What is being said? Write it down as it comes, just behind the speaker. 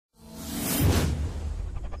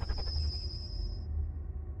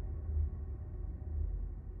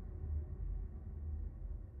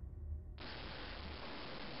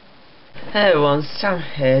Hey everyone, Sam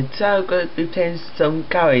here. Today I'm going to be playing some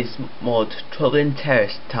Garry's mod, Trouble in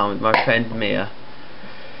Terrace Town, with my friend Mia.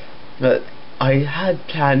 But I had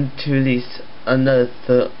planned to release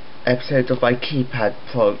another episode of my keypad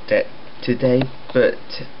project today, but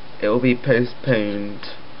it will be postponed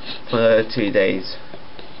for another 2 days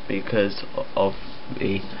because of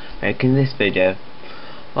me making this video.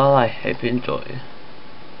 Well, I hope you enjoy.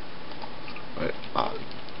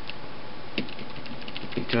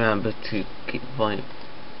 Remember to keep volume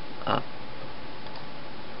up.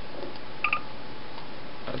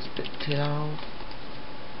 That's a bit too loud.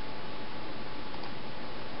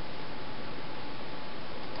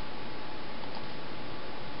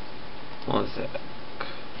 One sec.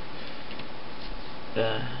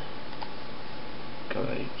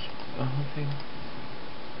 Garage. Thing.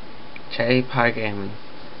 Cherry Pie Gaming.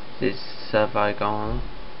 This server I go on.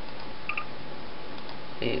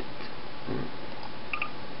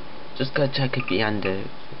 Just go check it behind the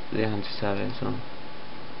server as well.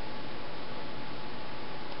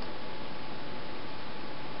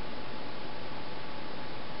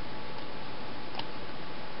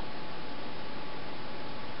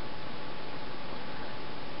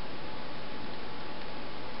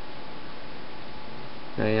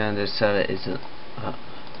 The server isn't up.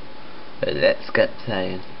 But let's get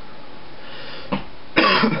playing.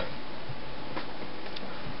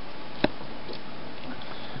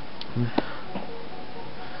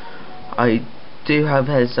 I do have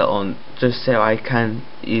a headset on just so I can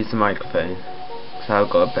use the microphone, so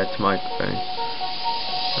I've got a better microphone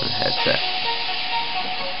and headset.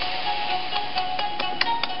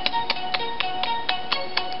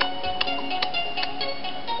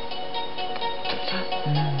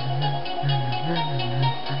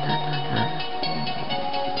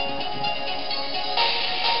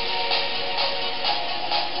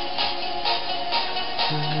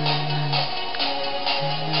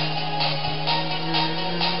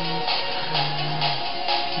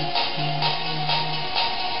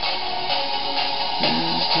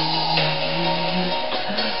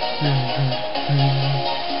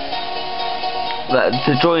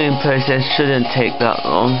 The drawing process shouldn't take that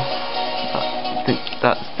long. I think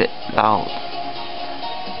that's a bit loud.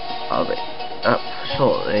 I'll be up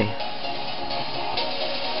shortly.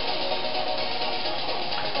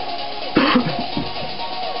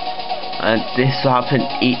 And this will happen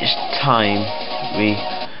each time we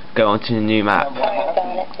go onto the new map.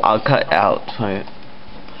 I'll cut it out for you.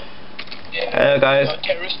 Hello guys.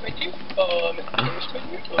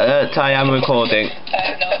 Alert, I am recording.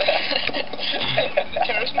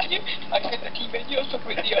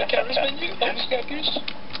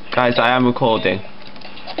 Guys, I am recording.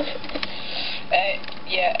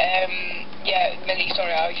 Yeah, Millie,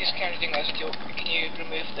 sorry, I was just kind of doing that as a joke. Can you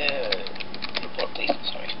remove the report, please?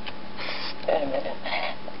 Sorry. A minute.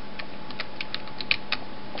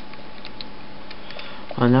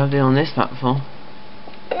 I've never been on this map before.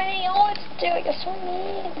 Millie, I want to do it, you're so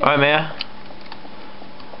mean. Alright, Mia.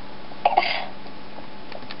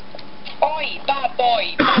 Oi, bad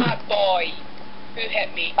boy, bad boy. Who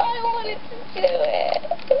hit me? I wanted to do it.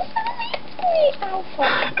 Oh,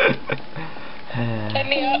 fuck.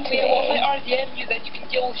 Mia, what's my RDM you that you can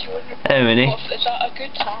deal with your report? Hey, Minnie. Is that a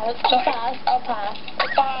good? I'll pass.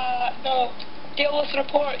 No. Deal with the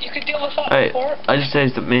report. You could deal with that Right, report. I just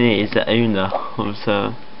noticed that Minnie is the owner of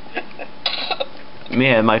the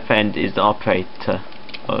Mia, my friend, is the operator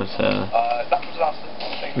of the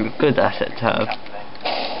good asset to have,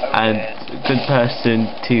 and a good person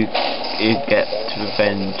to get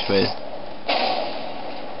revenge with.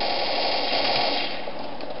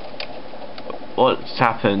 What's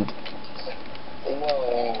happened?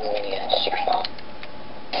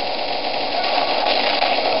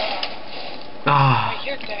 Ah.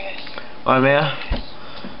 Right, Mia.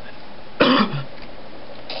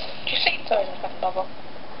 You see?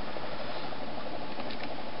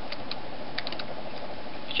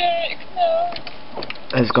 Jake, no.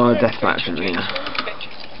 Let's go on a deathmatch with Mia.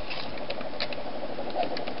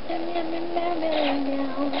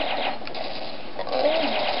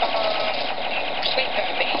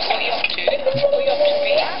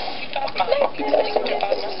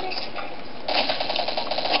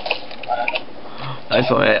 I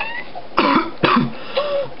saw it.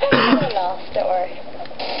 Don't worry.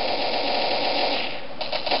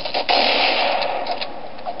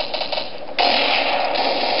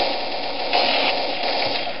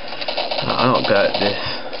 I'm not good at this.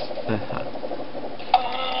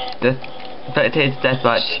 The Spectator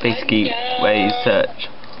Deathmatch is basically where you search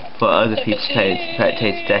for other people's players,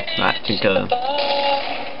 Spectator Deathmatch, and kill them.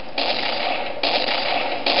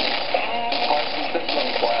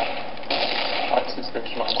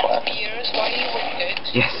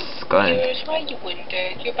 Yes, got it. Here's why you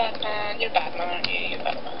wounded. You're Batman. You're Batman, aren't you? You're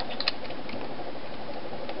Batman.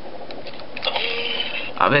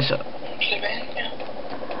 I miss it.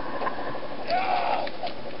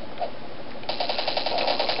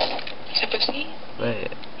 Sympathy?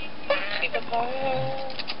 Wait. Keep a fire.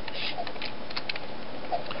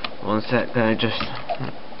 1 sec, can I just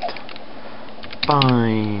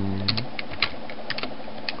bind.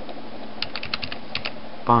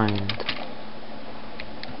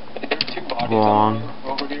 There's 2 bodies One.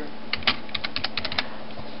 over here.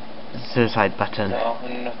 Suicide button. No,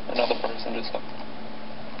 and another person just up.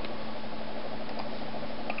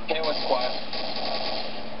 Okay, what's quiet?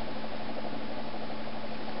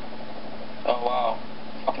 Oh wow.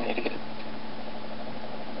 Fucking idiot.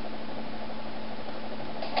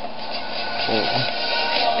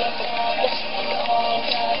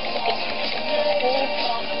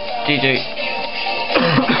 GG.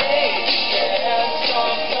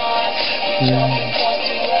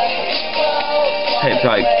 Hope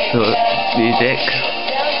like the music.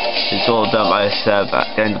 It's all done by a server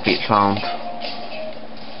at the end of each round.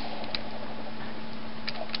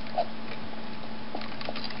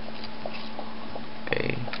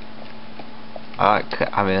 Okay. I like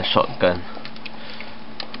having a shotgun.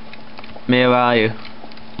 Mia, where are you?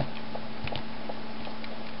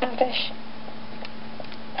 Fish.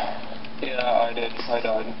 Yeah, I did. I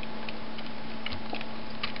died.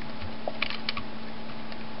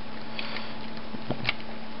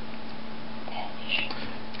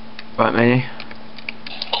 Right, Minnie.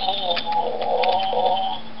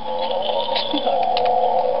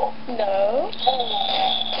 No.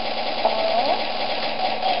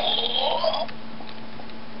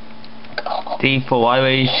 D4, why were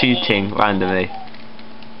you shooting randomly?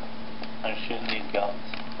 I'm shooting these guns.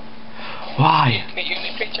 Why? You're in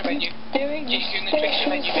the picture menu. Doing You're in the picture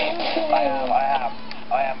menu, mate.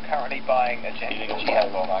 I am currently buying a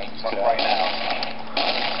Gmod right now.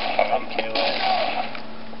 I'm killing.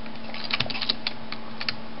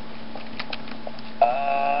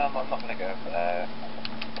 I'm not gonna go for there.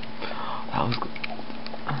 That was good.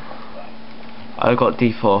 I got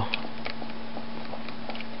D4.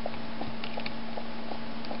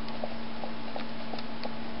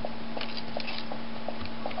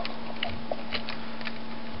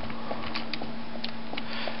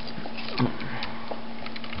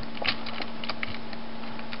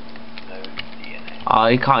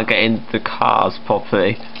 I can't get into the cars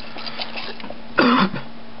properly.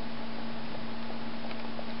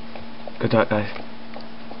 Good luck, guys.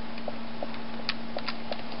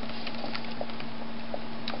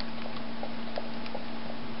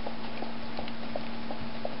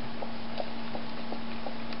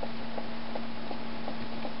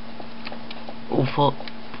 Oh, full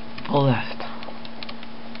left.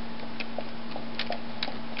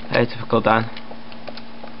 Hey, typical Dan.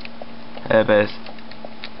 Hey, Biz.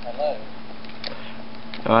 Hello.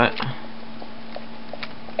 Alright.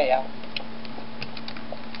 Hey, Al.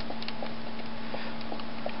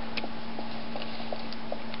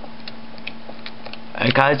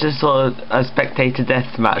 A guy just saw a spectator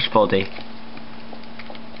deathmatch body.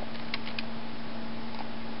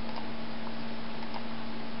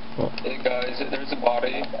 Hey guys, there's a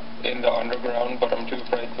body in the underground, but I'm too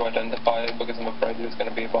afraid to identify it because I'm afraid there's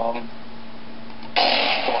gonna be a bomb.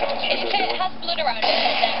 Someone else should go do It it. has blood around it.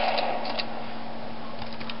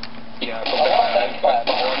 Yeah, but I've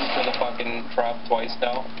fallen for the fucking trap twice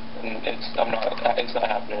now, and it's not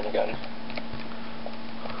happening again.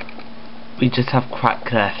 We just have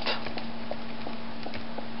crack left.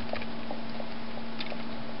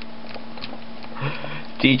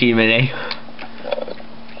 GG, Minnie.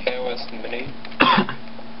 KOS Mini.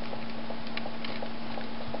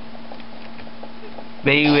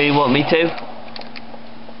 Do you really want me to?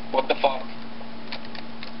 What the fuck?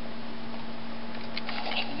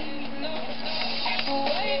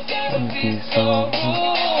 Okay, so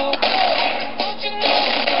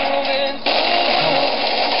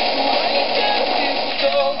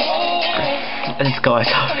let's go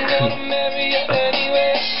outside.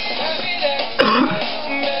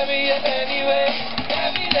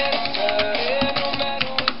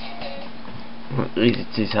 Easy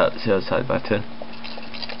to see outside button.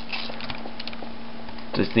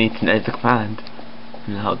 Just need to know the command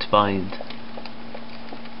and how to bind.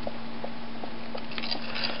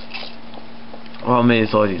 Well, me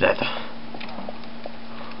is already dead.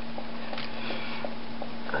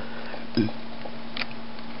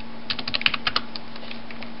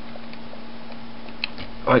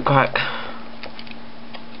 Right, crack.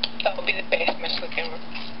 That would be the best missile ever.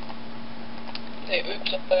 Hey,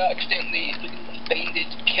 oops, I accidentally binded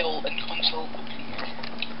kill and console.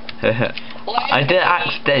 I didn't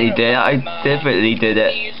accidentally do it, I deliberately did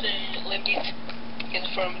it.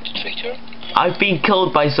 Traitor. I've been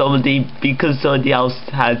killed by somebody because somebody else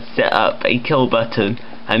had set up a kill button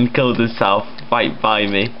and killed himself right by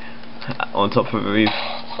me on top of a roof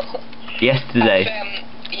yesterday.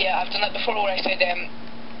 Yeah, I've done that before where I said,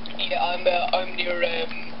 yeah, I'm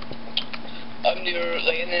near,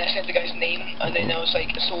 like, and then I said the guy's name, and then I was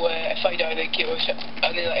like, so if I die, then kill us,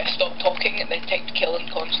 and then like, I stopped talking, and then typed kill in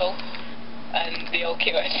console, and they all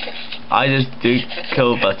came out. I just do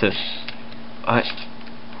kill button.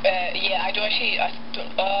 Yeah, I do actually,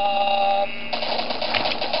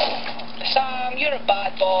 Sam, you're a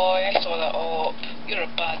bad boy, I saw that up. You're a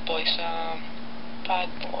bad boy, Sam. Bad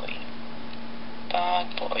boy.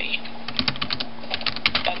 Bad boy.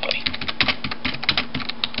 Bad boy.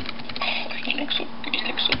 You look so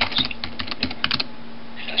cozy.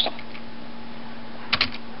 Stop.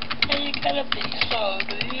 You gotta be so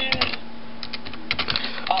good.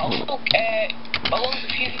 Also, along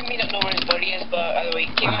with you may not know where his body is, but by the way,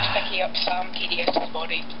 Gamer's picking up Sam TDS's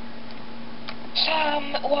body.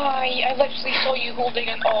 Sam, why? I literally saw you holding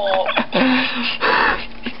an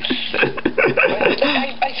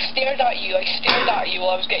I stared at you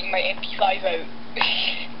while I was getting my MP5 out.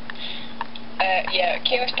 Yeah,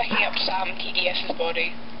 Kayla's picking up Sam TDS's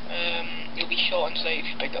body. You'll be shot inside if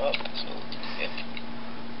you pick it up, so, yeah.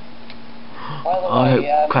 By the I way,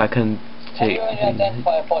 hope Kraken can you only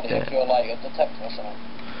identify a body if you're like a detective or something?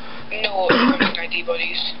 No, I'm using ID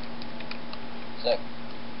bodies. Sick.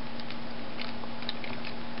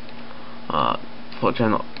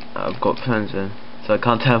 Fortunately I've got friends in, so I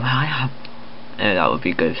can't tell them how I am. And that would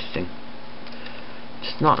be ghosting.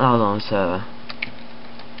 It's not allowed on server.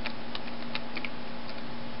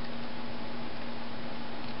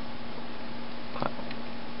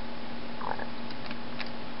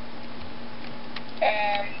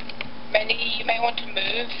 Minnie, you might want to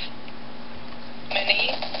move.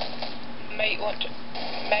 Minnie, might want to move.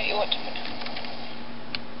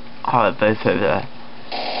 Oh, they're both over there.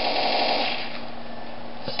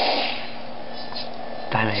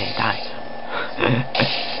 Damn it, die.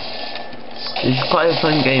 This is quite a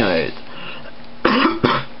fun game mode.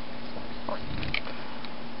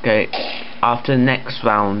 Okay, after the next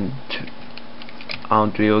round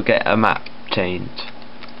we will get a map changed.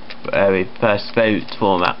 We first vote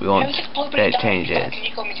format we want it changes. Can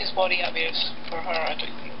you call me to his body, Abbeers? For her, I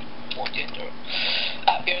don't want to enter.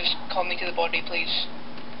 Abbeers, call me to the body, please.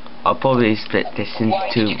 I'll probably split this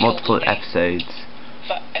into multiple episodes.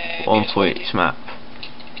 One for each map.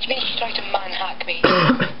 Which means you try to man-hack me.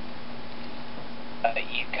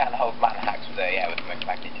 You can hold man hacks with with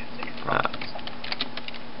magnitude 6. Right, okay.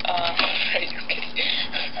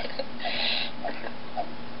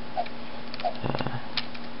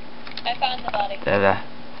 I found the body. There.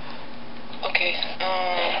 Okay,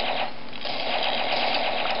 oh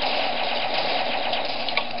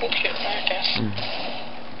shit, there it is.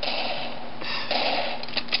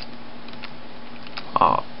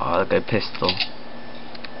 I'll go pistol.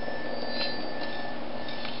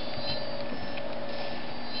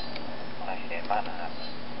 I hear man hacks.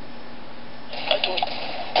 I don't.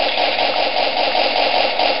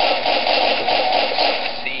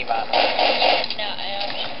 See man hacks. No, I don't.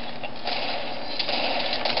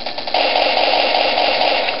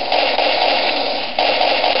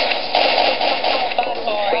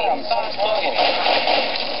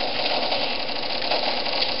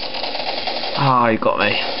 Ah, you got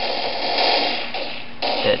me.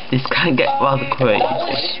 Yeah, this can get rather quick.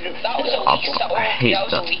 That was a lease. I hate that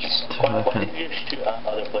was a that lease. to happen.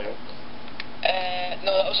 Other players.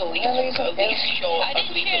 No, that was a lease. A lease shot. I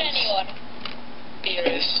didn't shoot anyone. Here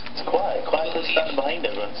it is. It's quiet. Quiet is stand behind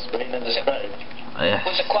everyone, spraying in the crowd. Oh, yes.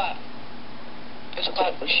 Was it clap? It was a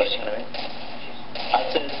clap. It's like, anyway.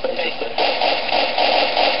 I'd say it's pretty good.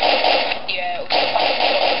 Yeah, it was a clap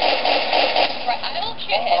shot. Right, I will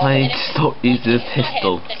shoot him. I need to stop using a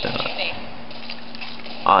pistol.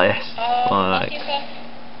 Ah, yes. Alright.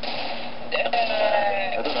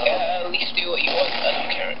 At least do what you want. I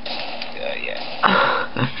don't care. Yeah.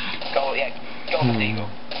 Go, there you go.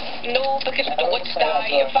 No, because we don't want to die.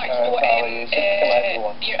 In fact, what,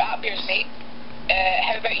 your Abbeers, mate.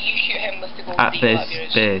 How about you shoot him with the golden Abbeers,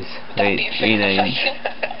 Beers. Rename.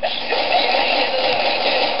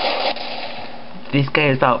 This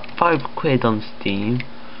game is about £5 on Steam.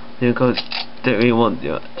 Because don't really want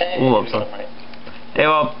the there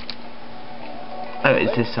are. Oh,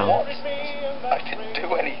 it's this song. I didn't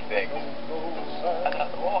do anything.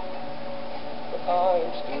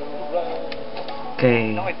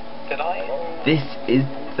 Okay. No, did I? This is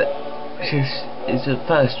the. It's the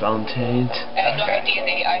first round change. No, I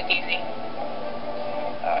DZ.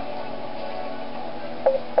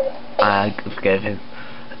 I forgive him.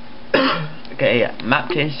 Okay, map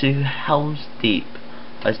change to Helm's Deep.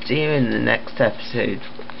 I'll see you in the next episode,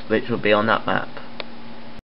 which will be on that map.